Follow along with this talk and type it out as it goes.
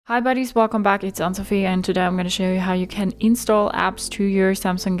Hi buddies, welcome back. It's Anne-Sophie and today I'm going to show you how you can install apps to your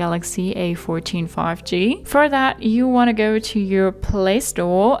Samsung Galaxy A14 5G. For that, you want to go to your Play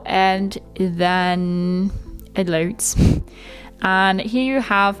Store and then it loads. And here you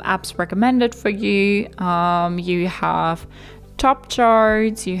have apps recommended for you. You have top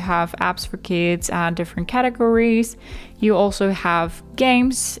charts, you have apps for kids and different categories. You also have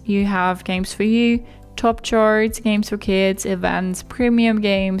games, you have games for you, top charts, games for kids, events, premium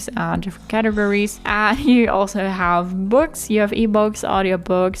games, and different categories. And you also have books, you have ebooks,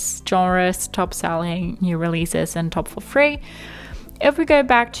 audiobooks, genres, top selling, new releases, and top for free. If we go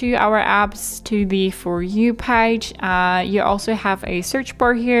back to our apps to the For You page, you also have a search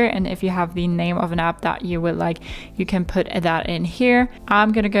bar here, and if you have the name of an app that you would like, you can put that in here.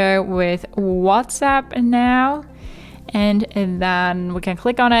 I'm gonna go with WhatsApp now, and then we can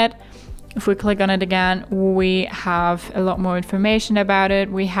click on it. If we click on it again, we have a lot more information about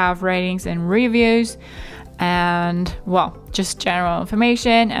it. We have ratings and reviews and, well, just general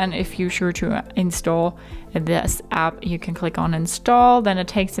information. And if you're sure to install this app, you can click on install, then it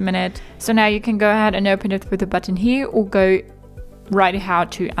takes a minute. So now you can go ahead and open it with the button here or go right how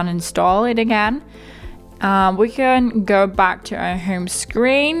to uninstall it again. We can go back to our home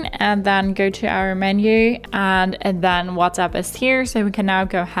screen and then go to our menu, and then WhatsApp is here, so we can now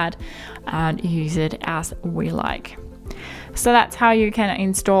go ahead and use it as we like. So that's how you can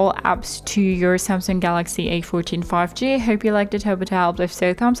install apps to your Samsung Galaxy A14 5G. Hope you liked it, hope it helped. If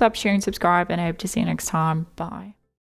so, thumbs up, share and subscribe, and I hope to see you next time. Bye.